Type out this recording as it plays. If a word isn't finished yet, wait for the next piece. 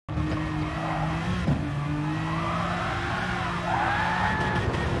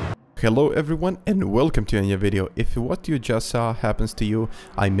Hello everyone and welcome to a new video. If what you just saw happens to you,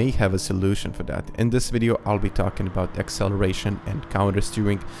 I may have a solution for that. In this video I'll be talking about acceleration and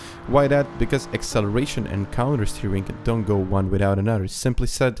countersteering. Why that? Because acceleration and countersteering don't go one without another. Simply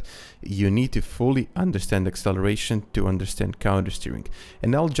said, you need to fully understand acceleration to understand countersteering.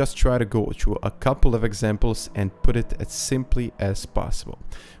 And I'll just try to go through a couple of examples and put it as simply as possible.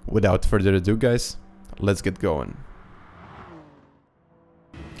 Without further ado guys, let's get going.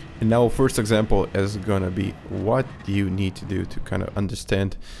 And now first example is gonna be what you need to do to kind of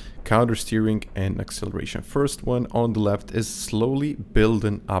understand countersteering and acceleration. First one on the left is slowly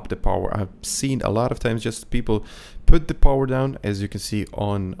building up the power. I've seen a lot of times just people put the power down, as you can see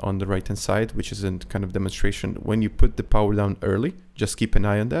on the right hand side, which is in kind of demonstration. When you put the power down early, just keep an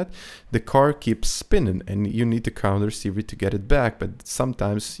eye on that. The car keeps spinning and you need to countersteer it to get it back, but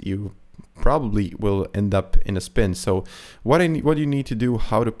sometimes you probably will end up in a spin. So what you need to do,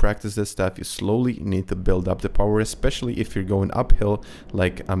 how to practice this stuff, you slowly need to build up the power, especially if you're going uphill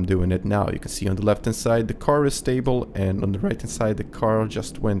like I'm doing it now. You can see on the left hand side the car is stable, and on the right hand side the car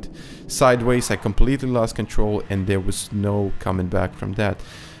just went sideways. I completely lost control and there was no coming back from that.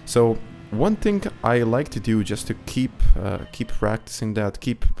 So one thing I like to do just to keep practicing that,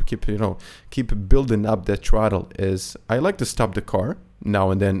 keep building up that throttle, is I like to stop the car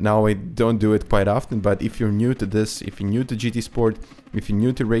now and then. Now I don't do it quite often, but if you're new to this, if you're new to GT Sport, if you're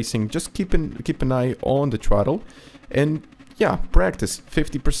new to racing, just keep an eye on the throttle and yeah, practice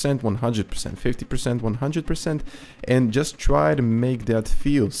 50%, 100%, 50%, 100%, and just try to make that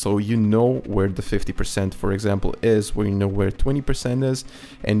feel so you know where the 50%, for example, is, where you know where 20% is,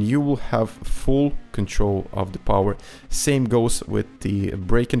 and you will have full control of the power. Same goes with the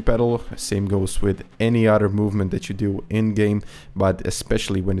braking pedal, same goes with any other movement that you do in game, but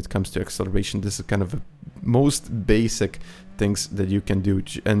especially when it comes to acceleration, this is kind of a most basic things that you can do,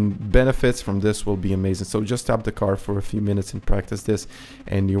 and benefits from this will be amazing. So just stop the car for a few minutes and practice this,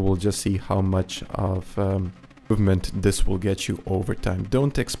 and you will just see how much of movement this will get you over time.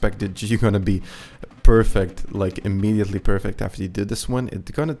 Don't expect that you're gonna be perfect, like immediately perfect after you do this one. It's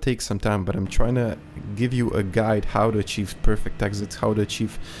gonna take some time, but I'm trying to give you a guide how to achieve perfect exits, how to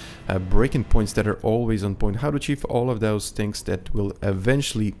achieve braking points that are always on point, how to achieve all of those things that will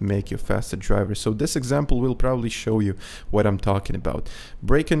eventually make you a faster driver. So this example will probably show you what I'm talking about.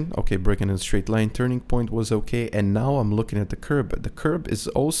 Braking, okay, braking in a straight line, turning point was okay, and now I'm looking at the curb. The curb is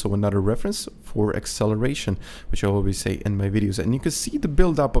also another reference for acceleration, which I always say in my videos, and you can see the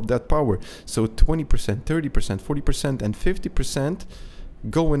build up of that power. So 20%, 30%, 40%, and 50%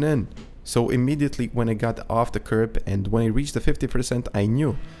 going in. So immediately when I got off the curb and when I reached the 50%, I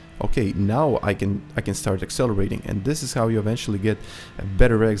knew, okay, now I can start accelerating, and this is how you eventually get a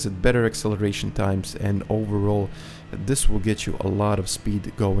better exit, better acceleration times, and overall this will get you a lot of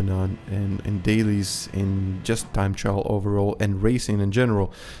speed going on in dailies, in just time trial overall, and racing in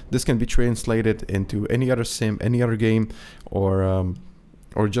general. This can be translated into any other sim, any other game,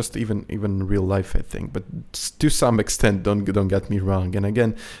 or just even real life, I think, but to some extent, don't get me wrong. And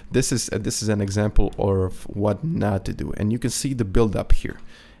again, this is an example of what not to do, and you can see the build up here.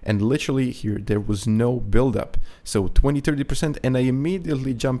 And literally here there was no build up, so 20-30%, and I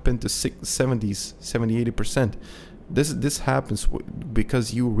immediately jump into 70s, 70-80%. This happens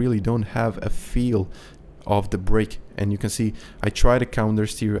because you really don't have a feel of the brake. And you can see I try to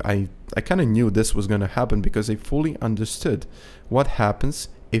countersteer. I kind of knew this was going to happen because I fully understood what happens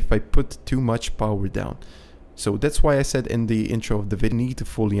if I put too much power down. So that's why I said in the intro of the video, you need to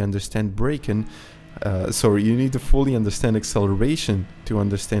fully understand braking. You need to fully understand acceleration to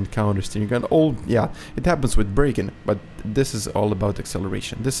understand countersteering. And yeah, it happens with braking, but this is all about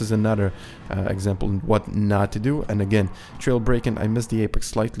acceleration. This is another example of what not to do. And again, trail braking, I missed the apex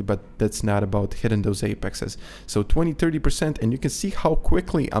slightly, but that's not about hitting those apexes. So 20-30%, and you can see how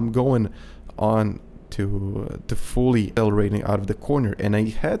quickly I'm going on to fully accelerating out of the corner, and I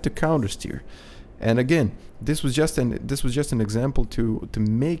had to countersteer. And again, this was just an example to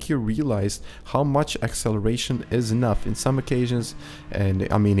make you realize how much acceleration is enough in some occasions. And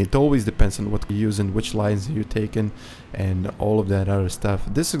I mean, it always depends on what you're using, which lines you're taking, and all of that other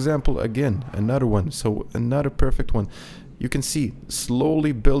stuff. This example, again, another one, so another perfect one. You can see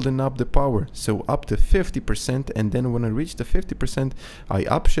slowly building up the power, so up to 50%, and then when I reached the 50%, I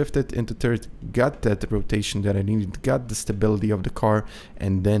upshifted into third, got that rotation that I needed, got the stability of the car,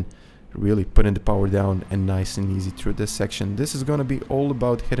 and then really putting the power down and nice and easy through this section. This is going to be all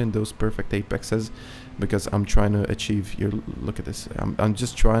about hitting those perfect apexes, because I'm trying to achieve here. Look at this. I'm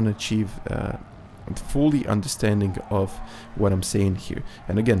just trying to achieve fully understanding of what I'm saying here.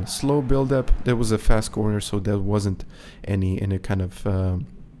 And again, slow build up. There was a fast corner, so there wasn't any kind of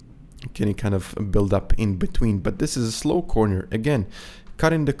can you kind of build up in between. But this is a slow corner again,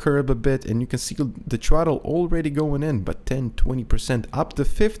 cutting the curb a bit, and you can see the throttle already going in, but 10-20% up to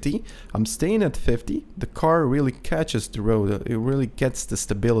 50. I'm staying at 50. The car really catches the road. It really gets the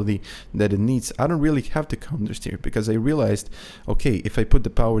stability that it needs. I don't really have to countersteer because I realized, okay, if I put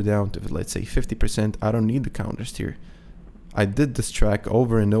the power down to, let's say, 50%, I don't need the countersteer. I did this track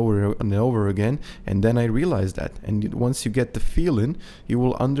over and over and over again, and then I realized that. And once you get the feeling, you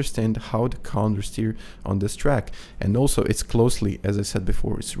will understand how to countersteer on this track. And also, it's closely, as I said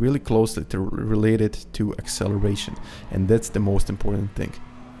before, it's really closely related to acceleration, and that's the most important thing.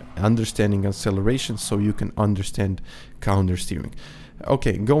 Understanding acceleration so you can understand countersteering.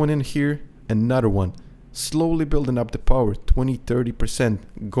 Okay, going in here, another one. Slowly building up the power,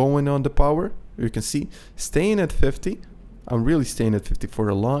 20-30%. Going on the power, you can see, staying at 50. I'm really staying at 50 for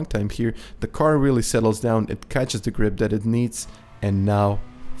a long time here. The car really settles down, it catches the grip that it needs, and now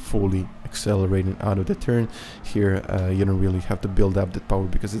fully accelerating out of the turn. Here you don't really have to build up the power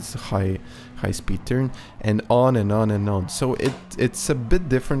because it's a high speed turn, and on and on and on. So it's a bit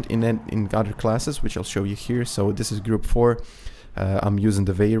different in other classes, which I'll show you here. So this is group 4. I'm using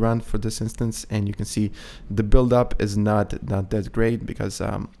the Veyron for this instance, and you can see the build up is not that great because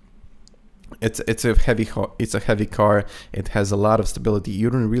it's a heavy car. It has a lot of stability. You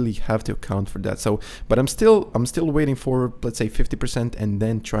don't really have to account for that. So, but I'm still waiting for, let's say, 50% and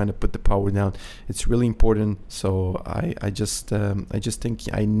then trying to put the power down. It's really important. So I just think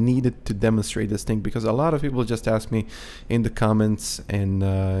I needed to demonstrate this thing because a lot of people just ask me in the comments and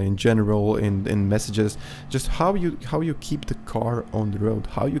in general in messages just how you keep the car on the road,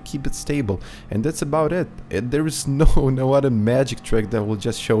 how you keep it stable, and that's about it. There is no other magic trick that will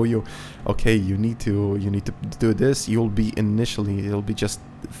just show you, okay, you need to do this. It'll be just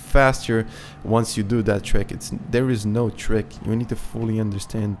faster once you do that trick. There is no trick. You need to fully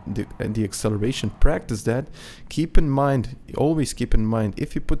understand the acceleration. Practice that. Keep in mind, always keep in mind,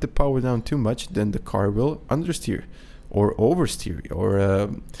 if you put the power down too much, then the car will understeer or oversteer, or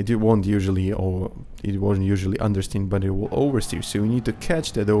it won't usually understeer, but it will oversteer. So you need to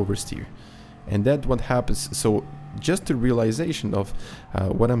catch that oversteer, and that's what happens. So just the realization of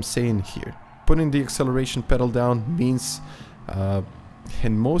what I'm saying here. Putting the acceleration pedal down means,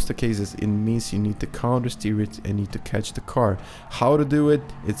 in most cases, it means you need to countersteer it and need to catch the car. How to do it,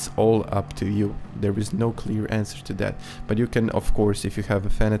 it's all up to you. There is no clear answer to that. But you can, of course, if you have a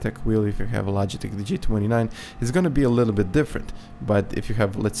Fanatec wheel, if you have a Logitech G29, it's going to be a little bit different. But if you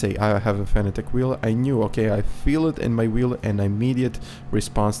have, let's say, I have a Fanatec wheel, I knew, okay, I feel it in my wheel, and immediate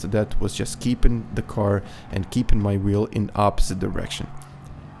response to that was just keeping the car and keeping my wheel in opposite direction.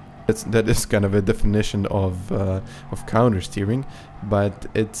 That is kind of a definition of countersteering, but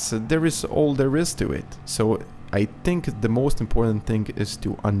there is all there is to it. So I think the most important thing is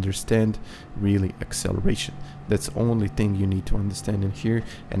to understand really acceleration. That's the only thing you need to understand in here,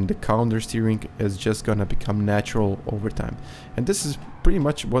 and the countersteering is just gonna become natural over time. And this is pretty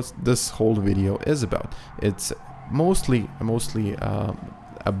much what this whole video is about. It's mostly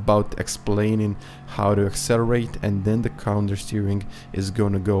about explaining how to accelerate, and then the countersteering is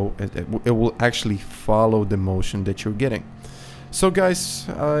going to go, it will actually follow the motion that you're getting. So guys,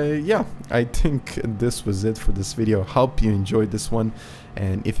 yeah, I think this was it for this video. Hope you enjoyed this one,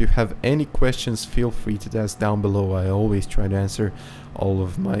 and if you have any questions, feel free to ask down below. I always try to answer all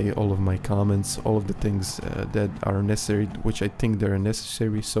of my comments, all of the things that are necessary, which I think they're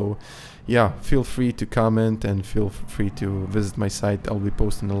necessary. So yeah, feel free to comment and feel free to visit my site. I'll be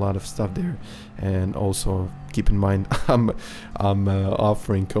posting a lot of stuff there, and also keep in mind I'm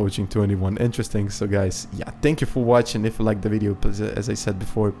offering coaching to anyone interesting. So guys, yeah, thank you for watching. If you like the video, please, as I said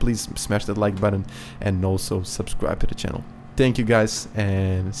before, please smash that like button and also subscribe to the channel. Thank you guys,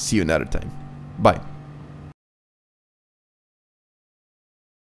 and see you another time. Bye.